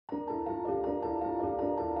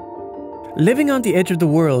Living on the edge of the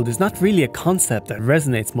world is not really a concept that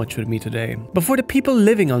resonates much with me today, but for the people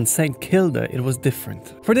living on St Kilda it was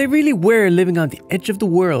different. For they really were living on the edge of the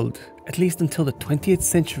world, at least until the 20th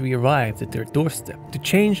century arrived at their doorstep to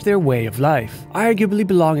change their way of life, arguably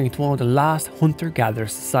belonging to one of the last hunter-gatherer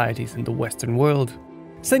societies in the Western world.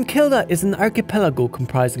 St Kilda is an archipelago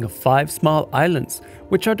comprising of 5 small islands,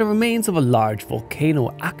 which are the remains of a large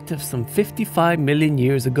volcano active some 55 million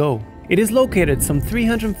years ago. It is located some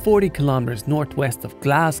 340 kilometers northwest of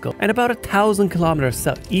Glasgow and about 1,000 kilometers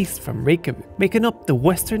southeast from Reykjavik, making up the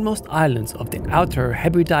westernmost islands of the outer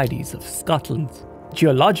Hebrides of Scotland.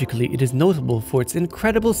 Geologically, it is notable for its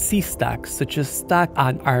incredible sea stacks such as Stack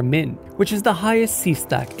an Armin, which is the highest sea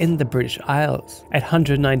stack in the British Isles at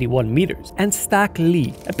 191 meters, and Stack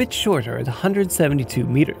Lee, a bit shorter at 172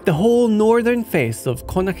 meters. The whole northern face of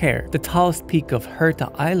Connacher, the tallest peak of Hirta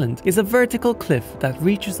Island, is a vertical cliff that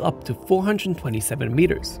reaches up to 427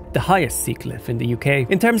 meters, the highest sea cliff in the UK.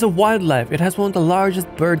 In terms of wildlife, it has one of the largest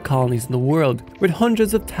bird colonies in the world, with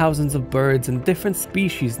hundreds of thousands of birds and different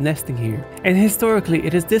species nesting here. And historically,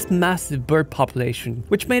 it is this massive bird population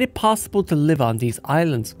which made it possible to live on these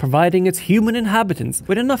islands, providing its human inhabitants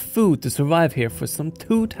with enough food to survive here for some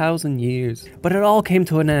 2,000 years. But it all came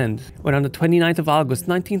to an end when on the 29th of August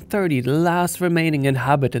 1930 the last remaining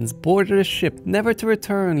inhabitants boarded a ship, never to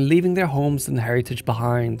return, leaving their homes and heritage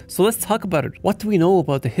behind. So let's talk about it. What do we know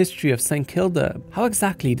about the history of St Kilda? How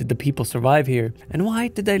exactly did the people survive here? And why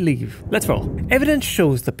did they leave? Let's roll. Evidence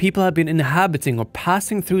shows that people have been inhabiting or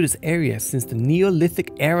passing through this area since the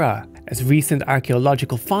Neolithic era, as recent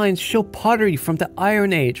archaeological finds show pottery from the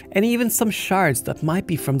Iron Age and even some shards that might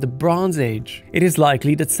be from the Bronze Age. It is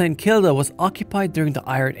likely that St Kilda was occupied during the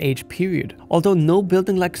Iron Age period, although no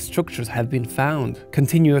building-like structures have been found.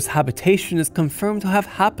 Continuous habitation is confirmed to have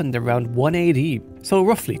happened around 1 AD, so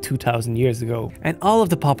roughly 2,000 years ago, and all of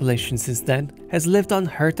the population since then has lived on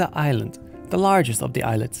Hirta Island, the largest of the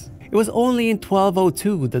islets. It was only in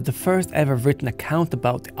 1202 that the first ever written account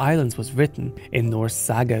about the islands was written in Norse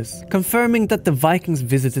sagas, confirming that the Vikings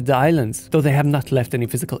visited the islands, though they have not left any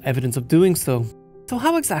physical evidence of doing so. So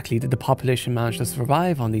how exactly did the population manage to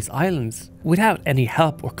survive on these islands without any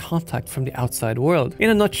help or contact from the outside world? In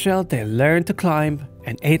a nutshell, they learned to climb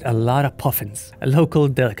and ate a lot of puffins, a local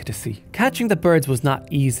delicacy. Catching the birds was not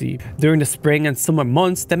easy. During the spring and summer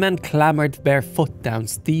months, the men clambered barefoot down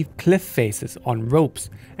steep cliff faces on ropes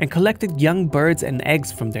and collected young birds and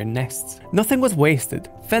eggs from their nests. Nothing was wasted.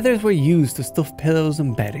 Feathers were used to stuff pillows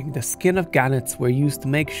and bedding. The skin of gannets were used to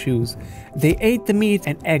make shoes. They ate the meat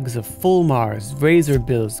and eggs of fulmars,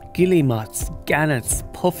 razorbills, guillemots, gannets,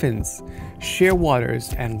 puffins,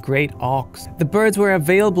 shearwaters and great auks. The birds were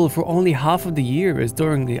available for only half of the year, as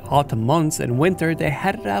during the autumn months and winter they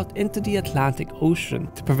headed out into the Atlantic Ocean.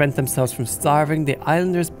 To prevent themselves from starving, the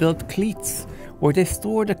islanders built cleats where they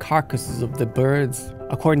stored the carcasses of the birds.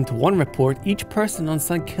 According to one report, each person on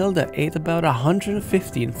St Kilda ate about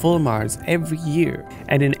 115 fulmars every year,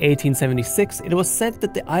 and in 1876 it was said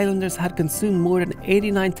that the islanders had consumed more than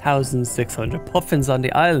 89,600 puffins on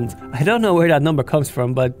the island. I don't know where that number comes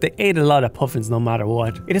from, but they ate a lot of puffins no matter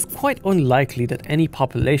what. It is quite unlikely that any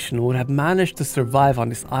population would have managed to survive on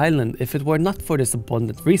this island if it were not for this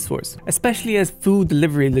abundant resource, especially as food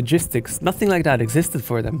delivery logistics, nothing like that existed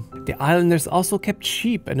for them. The islanders also kept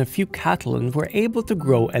sheep and a few cattle and were able to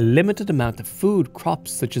grow a limited amount of food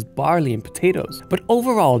crops such as barley and potatoes. But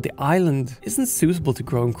overall, the island isn't suitable to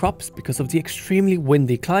growing crops because of the extremely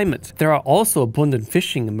windy climate. There are also abundant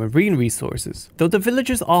fishing and marine resources, though the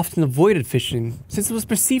villagers often avoided fishing since it was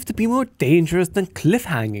perceived to be more dangerous than cliff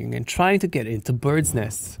hanging and trying to get into birds'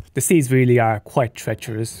 nests. The seas really are quite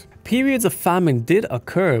treacherous. Periods of famine did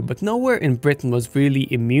occur, but nowhere in Britain was really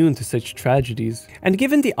immune to such tragedies. And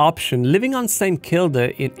given the option, living on St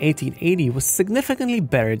Kilda in 1880 was significantly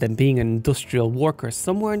better than being an industrial worker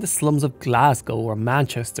somewhere in the slums of Glasgow or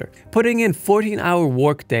Manchester, putting in 14-hour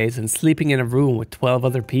work days and sleeping in a room with 12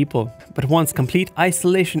 other people. But once complete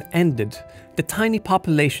isolation ended, the tiny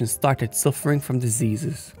population started suffering from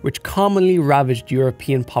diseases, which commonly ravaged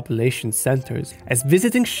European population centres, as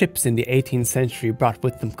visiting ships in the 18th century brought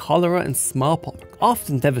with them cholera and smallpox,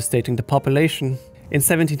 often devastating the population. In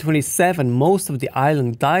 1727, most of the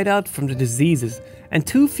island died out from the diseases, and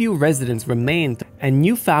too few residents remained, and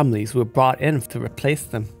new families were brought in to replace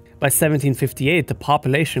them. By 1758, the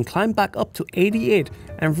population climbed back up to 88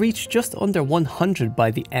 and reached just under 100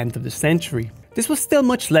 by the end of the century. This was still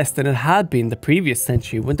much less than it had been the previous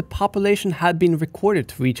century, when the population had been recorded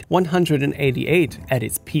to reach 188 at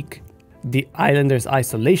its peak. The islanders'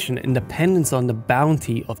 isolation and dependence on the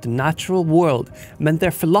bounty of the natural world meant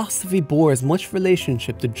their philosophy bore as much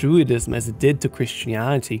relationship to Druidism as it did to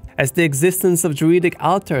Christianity. As the existence of Druidic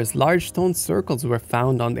altars, large stone circles were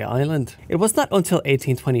found on the island. It was not until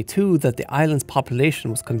 1822 that the island's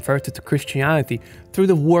population was converted to Christianity through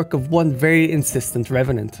the work of one very insistent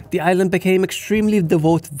revenant. The island became extremely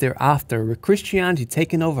devoted thereafter, with Christianity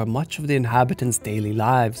taking over much of the inhabitants' daily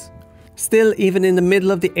lives. Still, even in the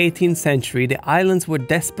middle of the 18th century, the islands were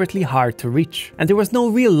desperately hard to reach, and there was no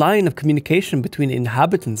real line of communication between the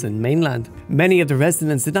inhabitants and mainland. Many of the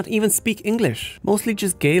residents did not even speak English, mostly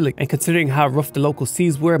just Gaelic, and considering how rough the local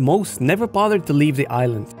seas were, most never bothered to leave the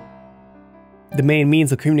island. The main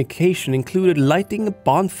means of communication included lighting a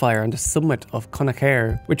bonfire on the summit of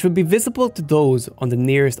Connacher, which would be visible to those on the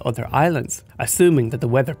nearest other islands, assuming that the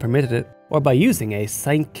weather permitted it, or by using a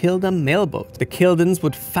St Kilda mailboat. The Kildans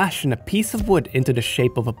would fashion a piece of wood into the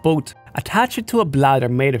shape of a boat, attach it to a bladder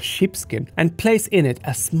made of sheepskin, and place in it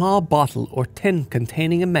a small bottle or tin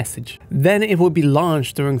containing a message. Then it would be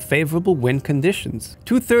launched during favourable wind conditions.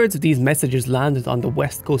 2/3 of these messages landed on the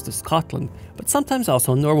west coast of Scotland, but sometimes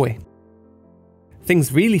also Norway.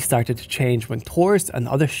 Things really started to change when tourists and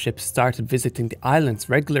other ships started visiting the islands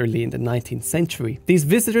regularly in the 19th century. These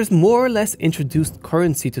visitors more or less introduced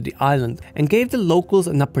currency to the island and gave the locals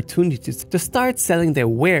an opportunity to start selling their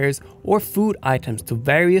wares or food items to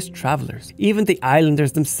various travellers. Even the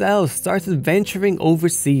islanders themselves started venturing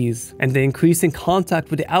overseas, and the increasing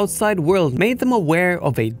contact with the outside world made them aware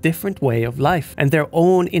of a different way of life and their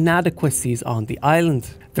own inadequacies on the island.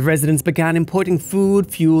 The residents began importing food,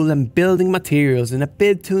 fuel and building materials in a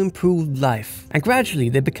bid to improve life, and gradually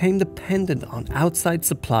they became dependent on outside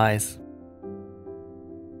supplies.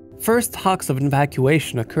 First talks of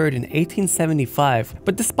evacuation occurred in 1875,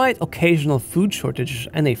 but despite occasional food shortages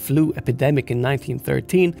and a flu epidemic in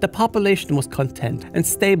 1913, the population was content and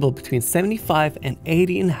stable between 75 and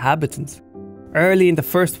 80 inhabitants. Early in the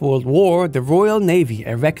First World War, the Royal Navy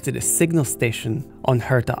erected a signal station on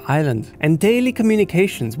Hirta Island, and daily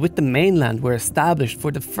communications with the mainland were established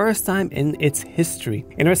for the first time in its history.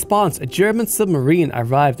 In response, a German submarine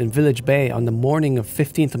arrived in Village Bay on the morning of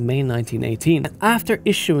 15th of May 1918, and after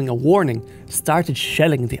issuing a warning, started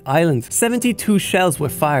shelling the island. 72 shells were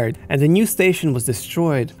fired, and the new station was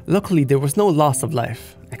destroyed. Luckily, there was no loss of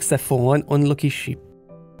life, except for one unlucky sheep.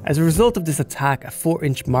 As a result of this attack, a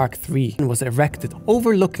 4-inch Mark III was erected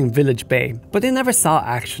overlooking Village Bay, but they never saw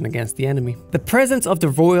action against the enemy. The presence of the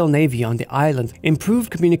Royal Navy on the island improved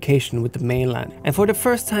communication with the mainland, and for the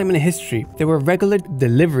first time in history, there were regular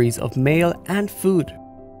deliveries of mail and food.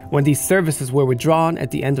 When these services were withdrawn at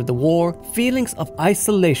the end of the war, feelings of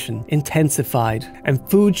isolation intensified, and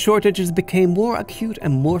food shortages became more acute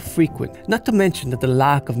and more frequent, not to mention that the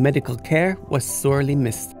lack of medical care was sorely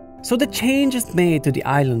missed. So the changes made to the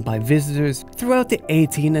island by visitors throughout the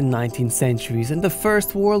 18th and 19th centuries and the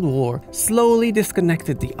First World War slowly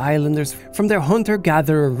disconnected the islanders from their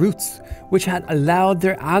hunter-gatherer roots, which had allowed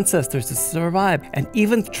their ancestors to survive and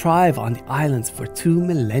even thrive on the islands for 2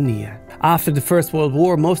 millennia. After the First World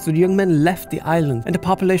War, most of the young men left the island, and the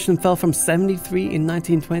population fell from 73 in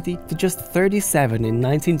 1920 to just 37 in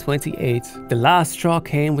 1928. The last straw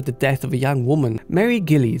came with the death of a young woman, Mary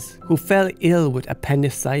Gillies, who fell ill with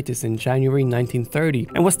appendicitis in January 1930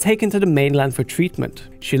 and was taken to the mainland for treatment.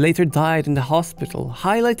 She later died in the hospital,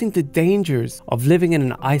 highlighting the dangers of living in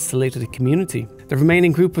an isolated community. The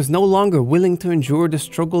remaining group was no longer willing to endure the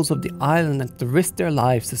struggles of the island and to risk their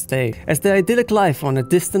lives to stay, as the idyllic life on a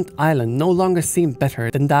distant island no longer seemed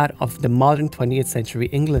better than that of the modern 20th century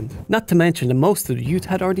England. Not to mention that most of the youth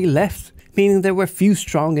had already left, meaning there were few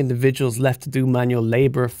strong individuals left to do manual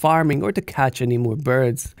labour, farming or to catch any more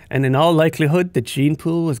birds. And in all likelihood, the gene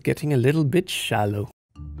pool was getting a little bit shallow.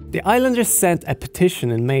 The islanders sent a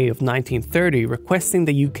petition in May of 1930 requesting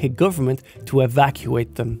the UK government to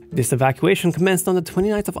evacuate them. This evacuation commenced on the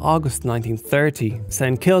 29th of August 1930.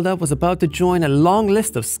 St Kilda was about to join a long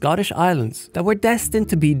list of Scottish islands that were destined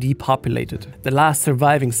to be depopulated. The last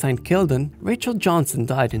surviving St Kildan, Rachel Johnson,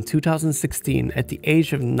 died in 2016 at the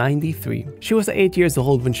age of 93. She was 8 years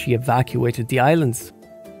old when she evacuated the islands.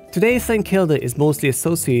 Today, St Kilda is mostly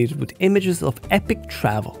associated with images of epic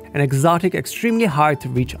travel, an exotic, extremely hard to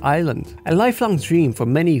reach island, a lifelong dream for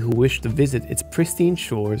many who wish to visit its pristine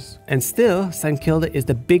shores. And still, St Kilda is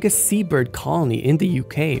the biggest seabird colony in the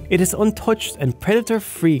UK. It is untouched and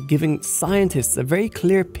predator-free, giving scientists a very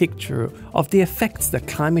clear picture of the effects that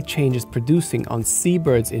climate change is producing on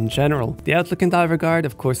seabirds in general. The outlook in that regard,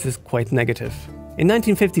 of course, is quite negative. In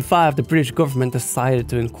 1955, the British government decided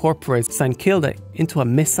to incorporate St Kilda into a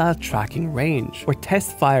missile tracking range, where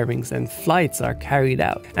test firings and flights are carried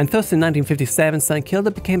out. And thus in 1957, St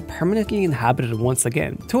Kilda became permanently inhabited once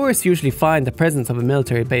again. Tourists usually find the presence of a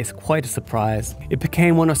military base quite a surprise. It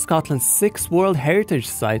became one of Scotland's 6 World Heritage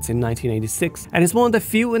Sites in 1986, and is one of the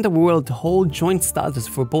few in the world to hold joint status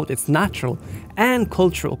for both its natural and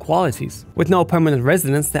cultural qualities. With no permanent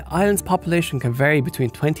residents, the island's population can vary between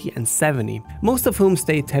 20 and 70, most of whom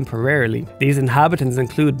stay temporarily. These inhabitants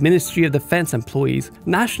include Ministry of Defence employees,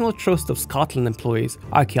 National Trust of Scotland employees,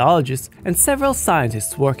 archaeologists, and several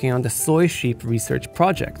scientists working on the Soay sheep research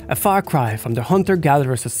project, a far cry from the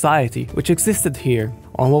hunter-gatherer society which existed here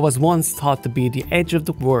on what was once thought to be the edge of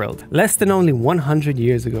the world, less than only 100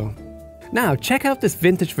 years ago. Now check out this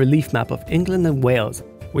vintage relief map of England and Wales,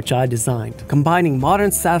 which I designed, combining modern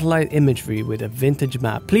satellite imagery with a vintage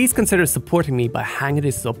map. Please consider supporting me by hanging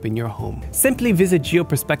this up in your home. Simply visit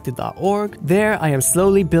geoperspective.org. There I am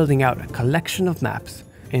slowly building out a collection of maps,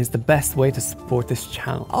 and it's the best way to support this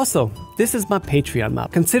channel. Also, this is my Patreon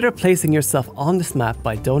map. Consider placing yourself on this map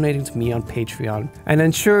by donating to me on Patreon and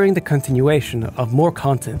ensuring the continuation of more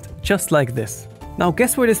content just like this. Now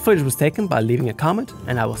guess where this footage was taken by leaving a comment,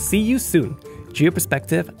 and I will see you soon.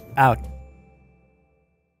 Geoperspective out.